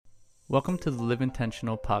Welcome to the Live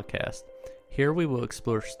Intentional podcast. Here we will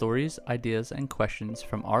explore stories, ideas, and questions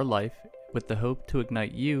from our life with the hope to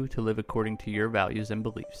ignite you to live according to your values and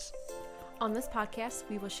beliefs. On this podcast,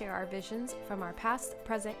 we will share our visions from our past,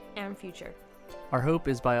 present, and future. Our hope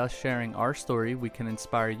is by us sharing our story, we can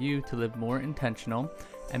inspire you to live more intentional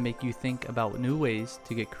and make you think about new ways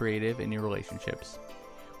to get creative in your relationships.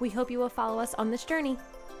 We hope you will follow us on this journey.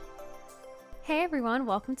 Hey everyone,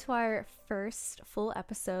 welcome to our first full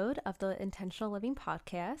episode of the Intentional Living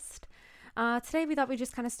podcast. Today we thought we'd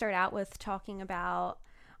just kind of start out with talking about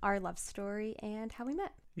our love story and how we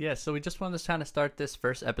met. Yeah, so we just wanted to kind of start this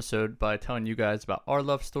first episode by telling you guys about our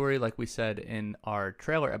love story. Like we said in our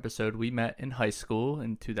trailer episode, we met in high school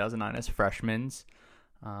in 2009 as freshmen.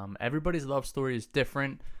 Everybody's love story is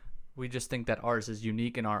different. We just think that ours is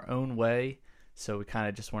unique in our own way. So we kind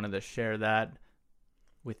of just wanted to share that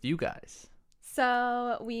with you guys.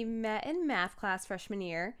 So we met in math class freshman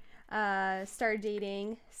year, started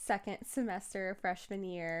dating second semester freshman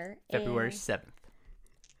year. February 7th.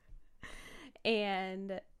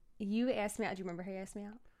 And you asked me out. Do you remember how you asked me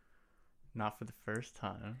out? Not for the first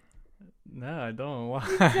time. No, I don't.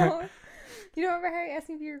 Why? You don't remember how you asked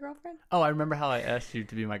me to be your girlfriend? Oh, I remember how I asked you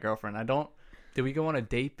to be my girlfriend. Did we go on a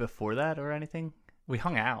date before that or anything? We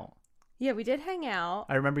hung out. Yeah, we did hang out.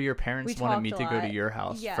 I remember your parents wanted me to go to your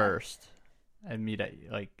house first and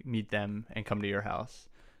meet them and come to your house.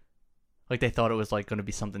 Like they thought it was like going to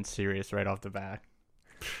be something serious right off the bat.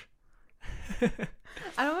 I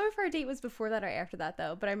don't remember if our date was before that or after that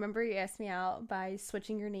though, but I remember you asked me out by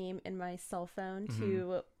switching your name in my cell phone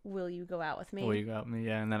to "Will you go out with me?" Will you go out with me?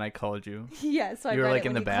 Yeah, and then I called you. Yeah, so you were like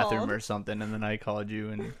in the bathroom or something, and then I called you,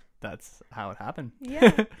 and that's how it happened.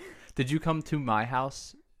 Yeah. Did you come to my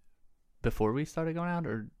house before we started going out,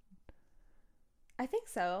 or? I think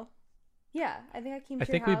so. Yeah, I think I came to I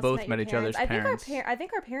your think house, we both met each other's parents. I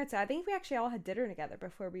think our parents. I think we actually all had dinner together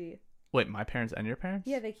before we. Wait, my parents and your parents?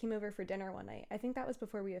 Yeah, they came over for dinner one night. I think that was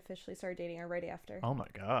before we officially started dating, or right after. Oh my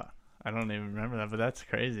god, I don't even remember that, but that's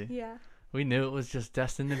crazy. Yeah. We knew it was just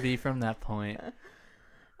destined to be from that point.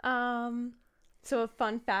 So a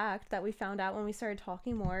fun fact that we found out when we started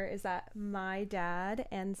talking more is that my dad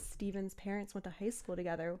and Steven's parents went to high school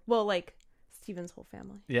together. Well, like Steven's whole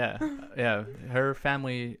family. Yeah. Yeah. Her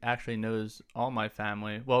family actually knows all my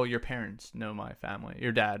family. Well, your parents know my family.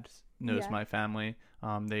 Your dad knows my family.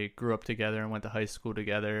 They grew up together and went to high school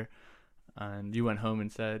together. And you went home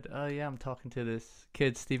and said, "Oh yeah, I'm talking to this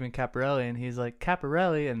kid, Steven Caparelli," and he's like,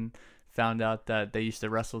 "Caparelli," and found out that they used to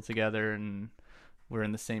wrestle together and were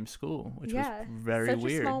in the same school, which was very such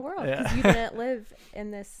weird. A small world because you didn't live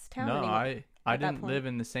in this town no, anymore. I didn't live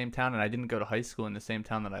in the same town, and I didn't go to high school in the same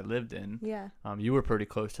town that I lived in. Yeah. You were pretty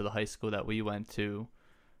close to the high school that we went to,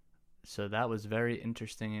 so that was very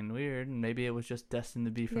interesting and weird, and maybe it was just destined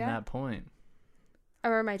to be from that point. I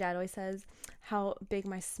remember my dad always says how big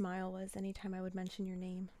my smile was anytime I would mention your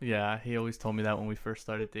name. Yeah, he always told me that when we first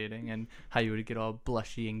started dating, and how you would get all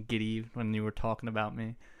blushy and giddy when you were talking about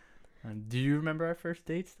me. Do you remember our first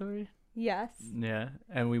date story? Yes. Yeah,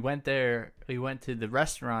 and we went there. We went to the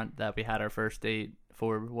restaurant that we had our first date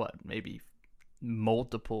for, maybe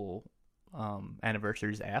multiple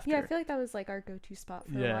anniversaries after. Yeah, I feel like that was like our go-to spot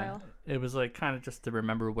for a while. It was like kind of just to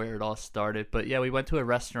remember where it all started. But yeah, we went to a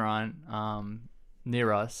restaurant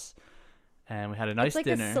near us, and we had a nice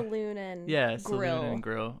dinner. It's like a saloon and grill. Saloon and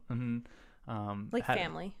grill. Mm-hmm. Like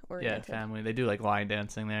family oriented. Yeah, family. They do like line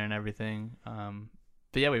dancing there and everything.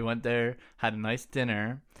 But yeah, we went there, had a nice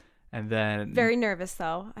dinner, and then... Very nervous,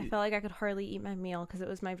 though. I felt like I could hardly eat my meal because it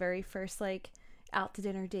was my very first, like,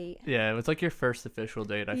 out-to-dinner date. Yeah, it was like your first official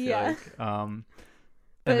date, I feel like.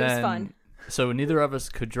 But it was fun. So neither of us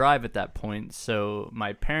could drive at that point, so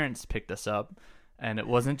my parents picked us up, and it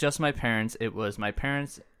wasn't just my parents, it was my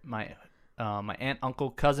parents, my aunt, uncle,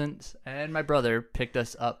 cousins, and my brother picked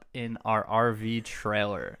us up in our RV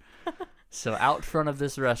trailer. So out front of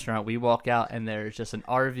this restaurant, we walk out, and there's just an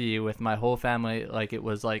RV with my whole family, like it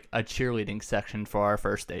was like a cheerleading section for our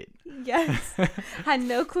first date. Yes. Had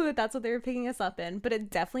no clue that that's what they were picking us up in, but it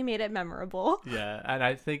definitely made it memorable. Yeah, and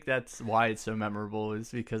I think that's why it's so memorable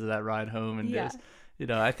is because of that ride home. And just,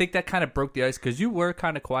 I think that kind of broke the ice because you were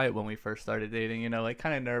kind of quiet when we first started dating, like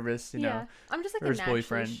kind of nervous, you know. I'm just like a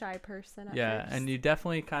naturally shy person at first. And you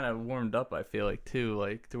definitely kind of warmed up, I feel like, too,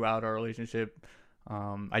 like throughout our relationship.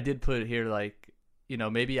 I did put it here, like,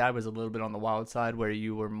 maybe I was a little bit on the wild side where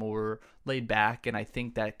you were more laid back, and I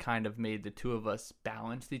think that kind of made the two of us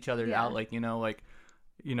balance each other out. Like,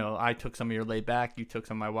 I took some of your laid back, you took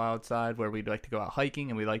some of my wild side where we'd like to go out hiking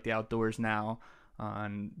and we like the outdoors now.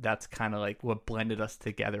 And that's kind of like what blended us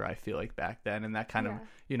together, I feel like, back then. And that kind of,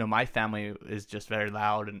 Yeah. my family is just very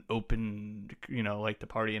loud and open, like to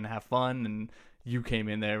party and have fun. And you came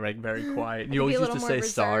in there like very quiet. And you always used to say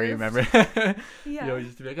sorry, remember? Yeah. You always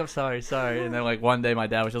used to be like, I'm sorry. And then like one day my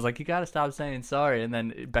dad was just like, you got to stop saying sorry. And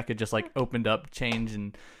then Becca just like opened up, changed,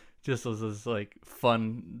 and just was this like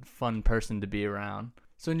fun person to be around.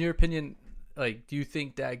 So in your opinion, like, do you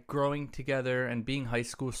think that growing together and being high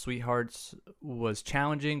school sweethearts was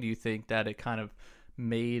challenging? Do you think that it kind of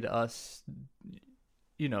made us,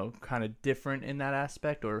 kind of different in that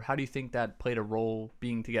aspect? Or how do you think that played a role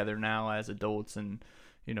being together now as adults and,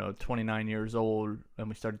 29 years old, and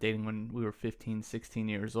we started dating when we were 15, 16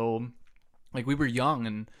 years old? Like, we were young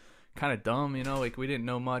and kind of dumb, like we didn't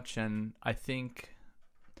know much. And I think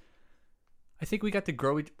we got to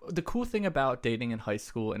grow. The cool thing about dating in high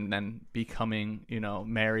school and then becoming,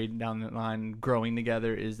 married down the line, growing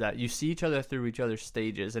together, is that you see each other through each other's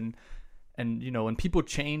stages. And when people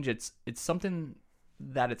change, it's something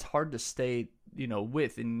that it's hard to stay,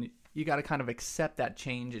 with. And you got to kind of accept that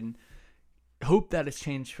change and hope that it's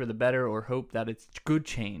changed for the better, or hope that it's good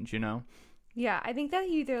change, Yeah, I think that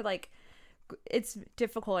either like, it's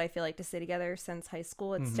difficult, I feel like, to stay together since high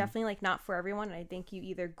school. It's definitely like not for everyone. And I think you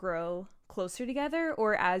either grow closer together,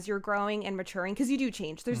 or as you're growing and maturing, because you do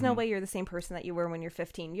change. There's no way you're the same person that you were when you're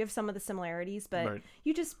 15. You have some of the similarities, but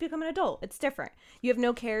you just become an adult. It's different. You have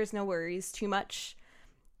no cares, no worries, too much.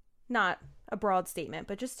 Not a broad statement,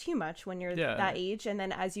 but just too much when you're that age. And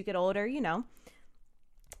then as you get older,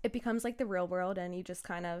 it becomes like the real world, and you just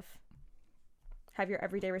kind of have your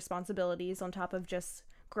everyday responsibilities on top of just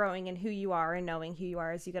growing in who you are and knowing who you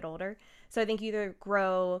are as you get older. So I think you either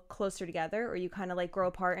grow closer together, or you kind of like grow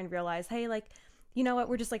apart and realize, hey, like, you know what,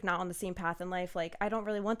 we're just like not on the same path in life. Like, I don't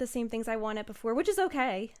really want the same things I wanted before, which is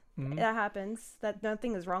okay. That happens. That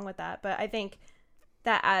nothing is wrong with that. But I think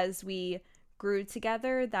that as we grew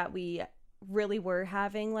together, that we really were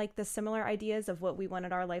having like the similar ideas of what we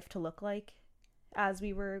wanted our life to look like as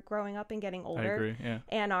we were growing up and getting older. I agree, yeah.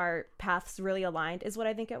 And our paths really aligned is what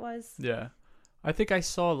I think it was. Yeah. I think I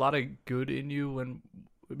saw a lot of good in you when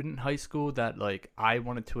in high school that like I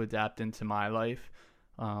wanted to adapt into my life.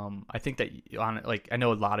 I think that I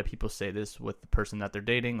know a lot of people say this with the person that they're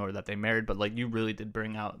dating or that they married, but like you really did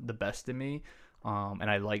bring out the best in me, and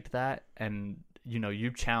I liked that. And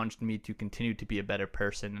you challenged me to continue to be a better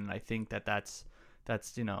person, and I think that's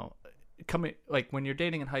coming, like when you're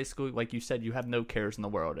dating in high school, like you said, you have no cares in the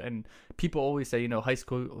world, and people always say, high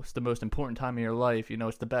school is the most important time of your life,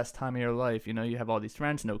 it's the best time of your life, you have all these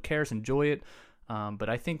friends, no cares, enjoy it. But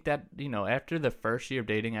I think that after the first year of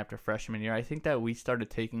dating, after freshman year, I think that we started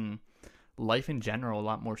taking life in general a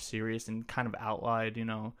lot more serious and kind of outlined,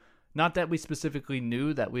 not that we specifically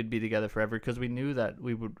knew that we'd be together forever, because we knew that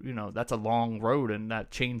we would, that's a long road and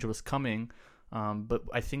that change was coming. But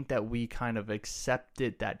I think that we kind of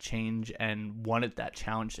accepted that change and wanted that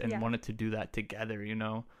challenge and wanted to do that together,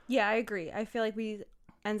 Yeah, I agree. I feel like we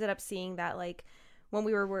ended up seeing that, like, when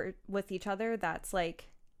we were with each other, that's like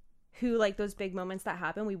who, like, those big moments that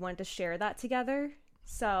happen, we wanted to share that together.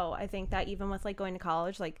 So I think that even with like going to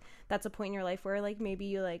college, like that's a point in your life where like maybe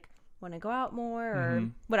you like want to go out more or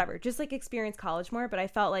whatever, just like experience college more. But I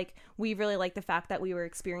felt like we really liked the fact that we were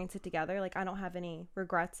experiencing it together. Like, I don't have any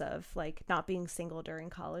regrets of like not being single during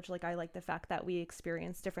college. Like, I like the fact that we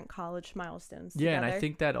experienced different college milestones together. And I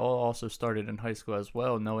think that all also started in high school as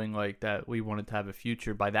well, knowing like that we wanted to have a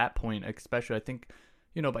future by that point. Especially, I think,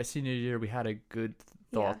 by senior year we had a good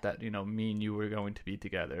thought that me and you were going to be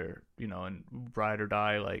together, and ride or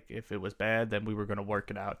die. Like, if it was bad, then we were going to work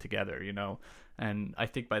it out together, and I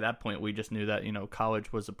think by that point we just knew that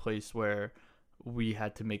college was a place where we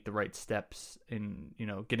had to make the right steps in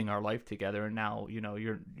getting our life together. And now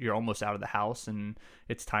you're almost out of the house, and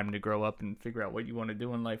it's time to grow up and figure out what you want to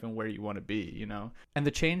do in life and where you want to be. And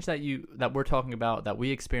the change that we're talking about that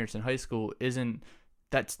we experienced in high school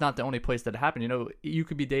that's not the only place that it happened. You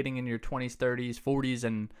could be dating in your 20s, 30s, 40s,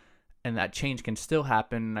 and that change can still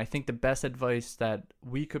happen. And I think the best advice that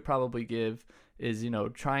we could probably give is,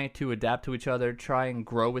 trying to adapt to each other, try and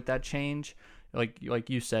grow with that change. Like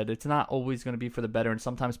you said, it's not always going to be for the better. And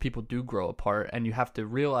sometimes people do grow apart, and you have to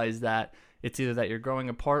realize that it's either that you're growing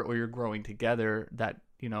apart or you're growing together that,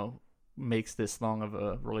 makes this long of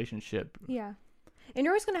a relationship. Yeah. And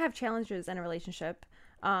you're always going to have challenges in a relationship.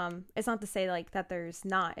 It's not to say like that there's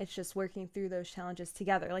not, it's just working through those challenges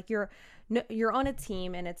together. Like you're on a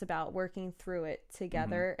team, and it's about working through it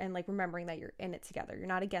together and like remembering that you're in it together. You're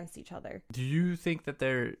not against each other. Do you think that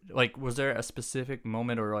was there a specific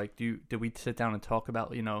moment, or like did we sit down and talk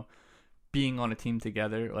about, being on a team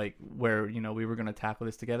together, like where, you know, we were going to tackle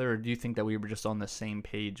this together? Or do you think that we were just on the same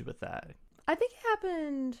page with that? I think it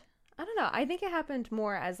happened, I don't know. I think it happened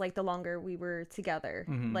more as like the longer we were together.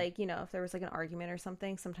 Mm-hmm. Like, you know, if there was like an argument or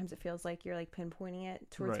something, sometimes it feels like you're like pinpointing it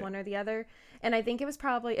towards Right. one or the other. And I think it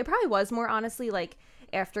probably was more honestly like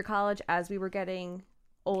after college as we were getting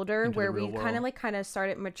older, Into the where we real kind world. of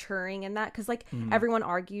started maturing in that, because like Mhm. everyone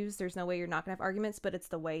argues, there's no way you're not gonna have arguments, but it's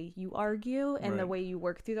the way you argue and the Right. way you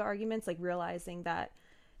work through the arguments, like realizing that,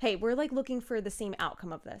 hey, we're like looking for the same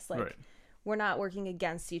outcome of this, like Right. we're not working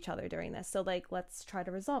against each other during this, so like let's try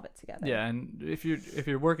to resolve it together. Yeah, and if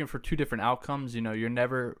you're working for two different outcomes, you know, you're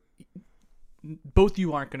never, both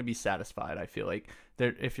you aren't going to be satisfied. I feel like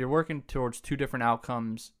there, if you're working towards two different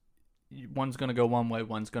outcomes, one's going to go one way,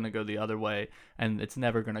 one's going to go the other way, and it's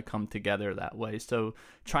never going to come together that way. So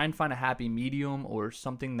try and find a happy medium or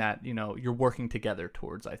something that, you know, you're working together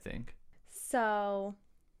towards, I think. So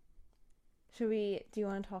do you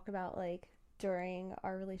want to talk about like during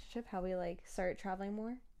our relationship how we like started traveling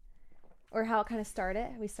more, or how it kind of started?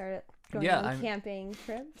 We started going on camping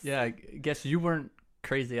trips. Yeah, I guess you weren't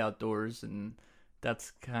crazy outdoors, and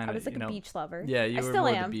that's kind of, I was like you know, a beach lover. Yeah, you I were still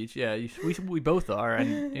more am. the beach. Yeah, we both are,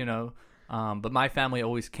 and you know, but my family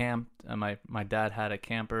always camped. And my dad had a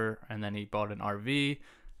camper, and then he bought an RV.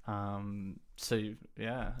 So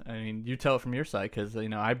yeah, I mean, you tell it from your side, because you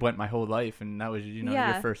know I went my whole life, and that was, you know,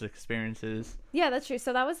 your first experiences. Yeah, that's true.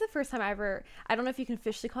 So that was the first time I don't know if you can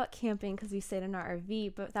officially call it camping because we stayed in our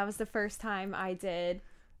RV, but that was the first time I did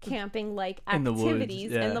camping like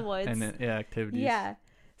activities in the woods. And activities. Yeah.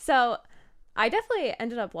 So I definitely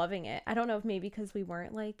ended up loving it. I don't know if maybe because we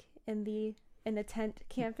weren't like in a tent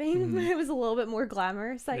camping. Mhm. It was a little bit more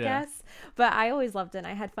glamorous, I guess. But I always loved it, and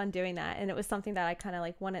I had fun doing that, and it was something that I kind of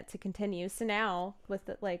like wanted to continue. So now with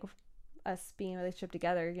like us being in a relationship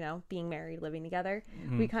together, you know, being married, living together,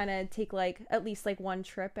 we kind of take like at least like one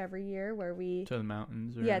trip every year where we to the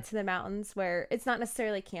mountains. to the mountains, where it's not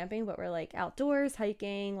necessarily camping, but we're like outdoors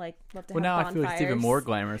hiking, like love to Well, have now bonfires. I feel like it's even more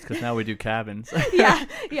glamorous because now we do cabins. yeah.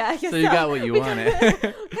 I guess So you got what you wanted. Kind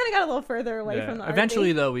of got a little further away from the RV.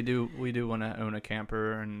 Eventually, though, we do want to own a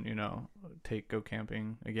camper and, you know, go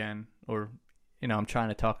camping again. Or, you know, I'm trying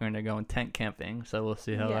to talk her into going tent camping, so we'll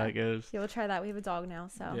see how that goes. Yeah, we'll try that. We have a dog now,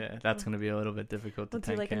 so Yeah, that's going to be a little bit difficult to we'll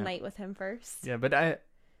tent do like camp. a night with him first. Yeah, but I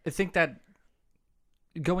think that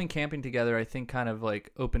going camping together, I think, kind of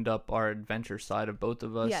like opened up our adventure side of both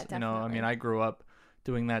of us. Yeah, You know, I mean, definitely. I grew up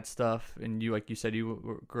doing that stuff, and you, like you said,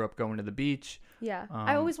 you grew up going to the beach. Yeah,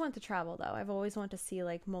 I always wanted to travel though. I've always wanted to see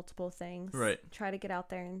like multiple things. Right. Try to get out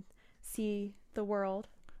there and see the world.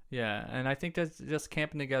 Yeah, and I think that's just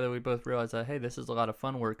camping together. We both realized that, hey, this is a lot of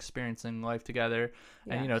fun. We're experiencing life together,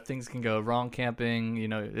 Yeah. and you know, things can go wrong camping. You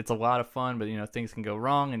know, it's a lot of fun, but you know, things can go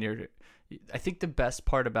wrong. And I think the best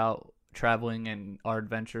part about traveling and our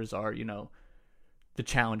adventures are, you know, the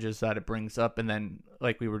challenges that it brings up, and then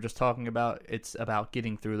like we were just talking about, it's about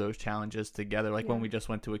getting through those challenges together. Like when we just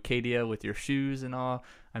went to Acadia with your shoes and all.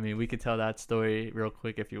 I mean, we could tell that story real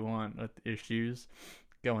quick if you want, with your shoes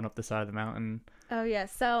going up the side of the mountain. Oh yeah,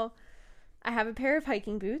 so I have a pair of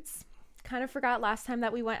hiking boots. Kind of forgot last time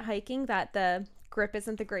that we went hiking that the grip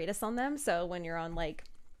isn't the greatest on them. So when you're on like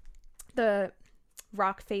the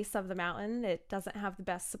rock face of the mountain, it doesn't have the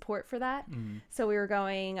best support for that. So we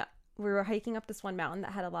were hiking up this one mountain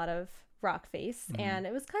that had a lot of rock face, and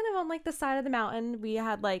it was kind of on like the side of the mountain. We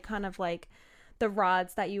had like kind of like the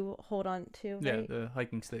rods that you hold on to, right? Yeah, the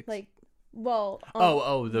hiking sticks. Like, well, the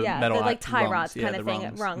metal, the, like tie rungs. rods kind Yeah, of the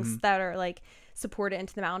thing, rungs Mhm. that are like supported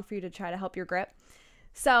into the mountain for you to try to help your grip.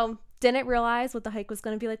 So didn't realize what the hike was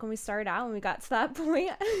going to be like when we started out. When we got to that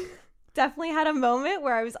point, definitely had a moment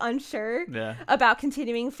where I was unsure about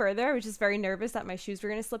continuing further. I was just very nervous that my shoes were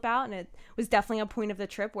going to slip out, and it was definitely a point of the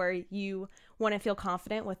trip where you want to feel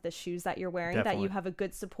confident with the shoes that you're wearing, that you have a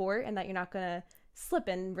good support, and that you're not going to slip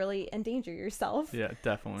and really endanger yourself. Yeah,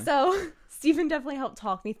 definitely. So Stephen definitely helped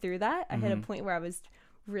talk me through that. I hit a point where I was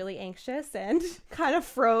really anxious and kind of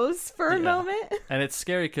froze for a moment. And it's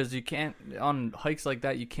scary because you can't, on hikes like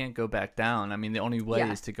that, you can't go back down. I mean, the only way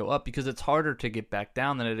is to go up, because it's harder to get back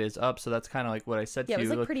down than it is up. So that's kind of like what I said to you. Yeah, it was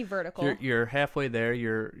like Look, pretty vertical. You're halfway there.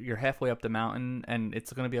 You're halfway up the mountain, and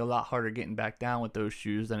it's going to be a lot harder getting back down with those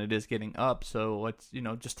shoes than it is getting up. So let's, you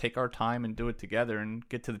know, just take our time and do it together and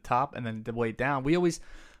get to the top, and then the way down.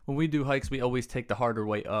 When we do hikes, we always take the harder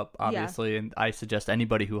way up, obviously. And I suggest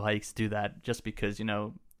anybody who hikes do that, just because, you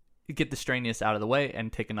know, you get the strenuous out of the way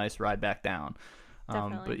and take a nice ride back down.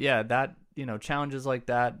 But yeah, that challenges like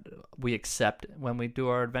that we accept when we do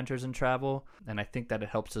our adventures and travel. And I think that it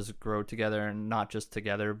helps us grow together, and not just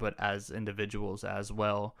together, but as individuals as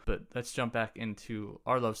well. But let's jump back into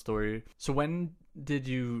our love story. So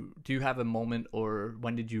do you have a moment, or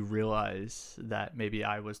when did you realize that maybe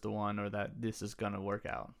I was the one, or that this is going to work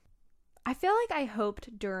out? I feel like I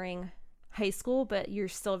hoped during high school, but you're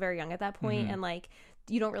still very young at that point, and like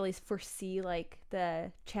you don't really foresee like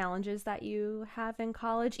the challenges that you have in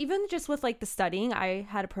college. Even just with like the studying, I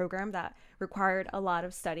had a program that required a lot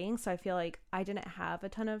of studying, so I feel like I didn't have a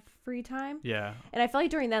ton of free time. Yeah. And I feel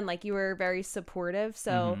like during then, like, you were very supportive,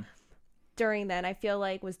 so during then I feel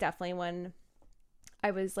like was definitely when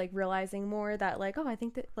I was like realizing more that like, oh, I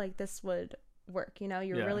think that like this would work, you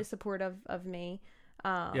were really supportive of me.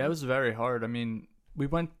 Yeah, it was very hard. I mean, we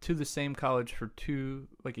went to the same college for a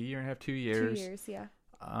year and a half, 2 years. 2 years, yeah.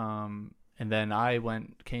 And then I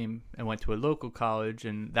went to a local college,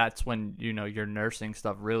 and that's when, your nursing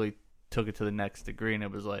stuff really took it to the next degree. And it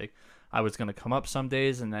was like, I was going to come up some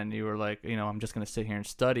days, and then you were like, I'm just going to sit here and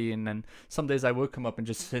study. And then some days I would come up and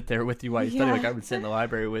just sit there with you while you study. Like, I would sit in the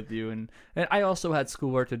library with you. And I also had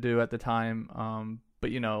schoolwork to do at the time.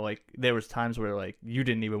 But, like, there was times where, like, you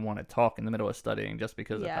didn't even want to talk in the middle of studying just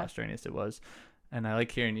because of how strenuous it was. And I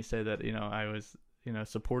like hearing you say that, I was,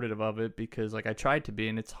 supportive of it, because, like, I tried to be.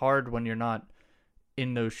 And it's hard when you're not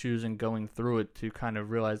in those shoes and going through it to kind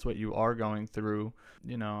of realize what you are going through.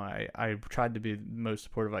 I tried to be the most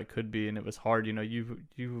supportive I could be, and it was hard.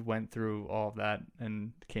 You went through all of that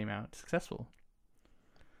and came out successful.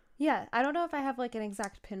 Yeah, I don't know if I have, like, an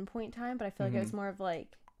exact pinpoint time, but I feel like it was more of,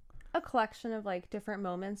 like, a collection of, like, different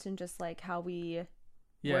moments and just, like, how we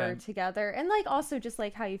were together, and like also just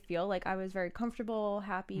like how you feel. Like, I was very comfortable,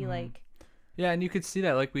 happy, like. Yeah, and you could see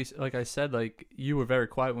that, like I said, like, you were very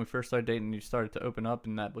quiet when we first started dating, and you started to open up,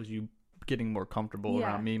 and that was you getting more comfortable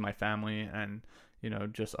around me, my family, and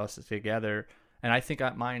just us together. And I think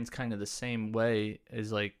mine's kind of the same way.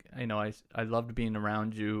 Is like, I loved being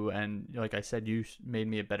around you, and like I said, you made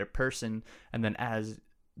me a better person. And then as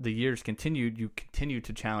the years continued, you continued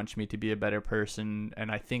to challenge me to be a better person.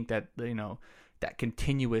 And I think that that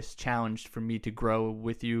continuous challenge for me to grow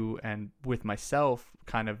with you and with myself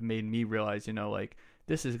kind of made me realize, like,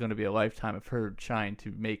 this is going to be a lifetime of her trying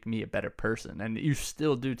to make me a better person. And you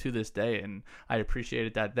still do to this day. And I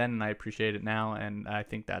appreciated that then, and I appreciate it now. And I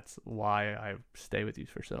think that's why I stay with you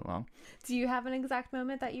for so long. Do you have an exact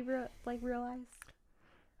moment that you realized?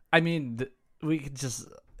 I mean, we could just,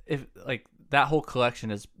 if like that whole collection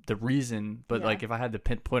is the reason, but like if I had to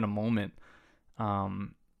pinpoint a moment,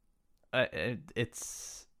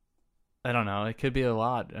 it's, I don't know, it could be a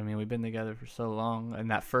lot. I mean, we've been together for so long,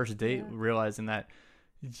 and that first date, realizing that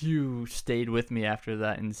you stayed with me after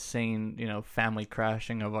that insane, family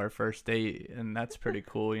crashing of our first date, and that's pretty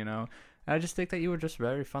cool, I just think that you were just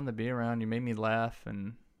very fun to be around. You made me laugh,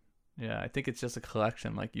 and I think it's just a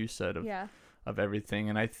collection, like you said, of everything.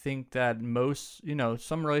 And I think that most,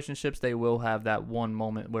 some relationships, they will have that one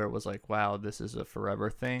moment where it was like, wow, this is a forever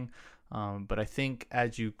thing. But I think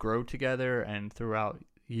as you grow together and throughout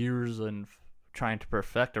years and trying to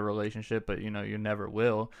perfect a relationship, but you never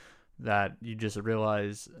will, that you just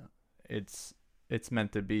realize it's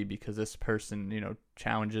meant to be, because this person,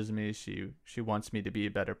 challenges me. She wants me to be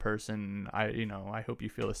a better person. I hope you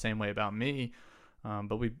feel the same way about me.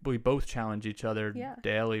 But we both challenge each other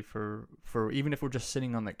daily for even if we're just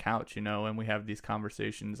sitting on the couch, and we have these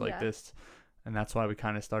conversations like this. And that's why we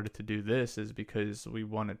kind of started to do this, is because we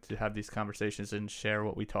wanted to have these conversations and share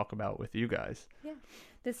what we talk about with you guys. Yeah.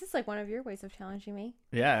 This is like one of your ways of challenging me.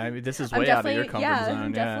 Yeah. I mean, this is way out of your comfort zone.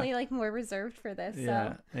 I'm definitely like more reserved for this.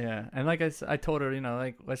 Yeah. So. Yeah. And like I told her,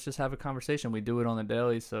 like, let's just have a conversation. We do it on the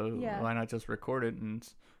daily. So why not just record it and,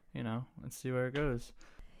 let's see where it goes.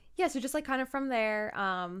 Yeah. So just like kind of from there,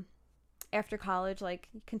 after college, like,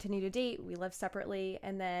 continue to date. We lived separately,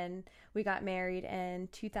 and then we got married in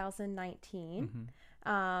 2019.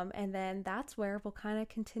 And then that's where we'll kind of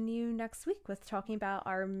continue next week with talking about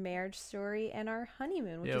our marriage story and our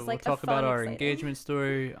honeymoon, which is like we'll talk about our engagement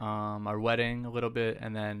story, our wedding a little bit,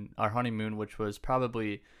 and then our honeymoon, which was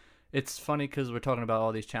probably, it's funny because we're talking about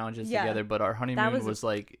all these challenges together, but our honeymoon was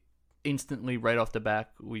like instantly right off the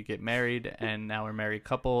back, we get married, and now we're a married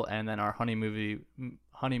couple. And then our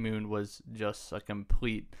honeymoon was just a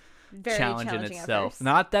complete challenge in itself.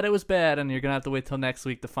 Not that it was bad, and you're gonna have to wait till next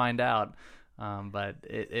week to find out, but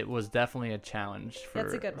it was definitely a challenge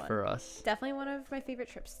That's a good one. For us. Definitely one of my favorite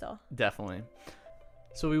trips still. Definitely.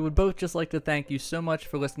 So we would both just like to thank you so much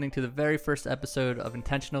for listening to the very first episode of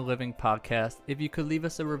Intentional Living Podcast. If you could leave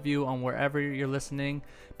us a review on wherever you're listening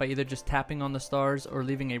by either just tapping on the stars or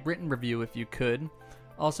leaving a written review if you could.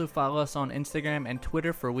 Also follow us on Instagram and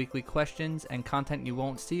Twitter for weekly questions and content you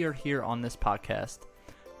won't see or hear on this podcast.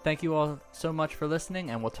 Thank you all so much for listening,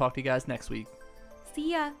 and we'll talk to you guys next week.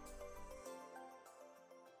 See ya!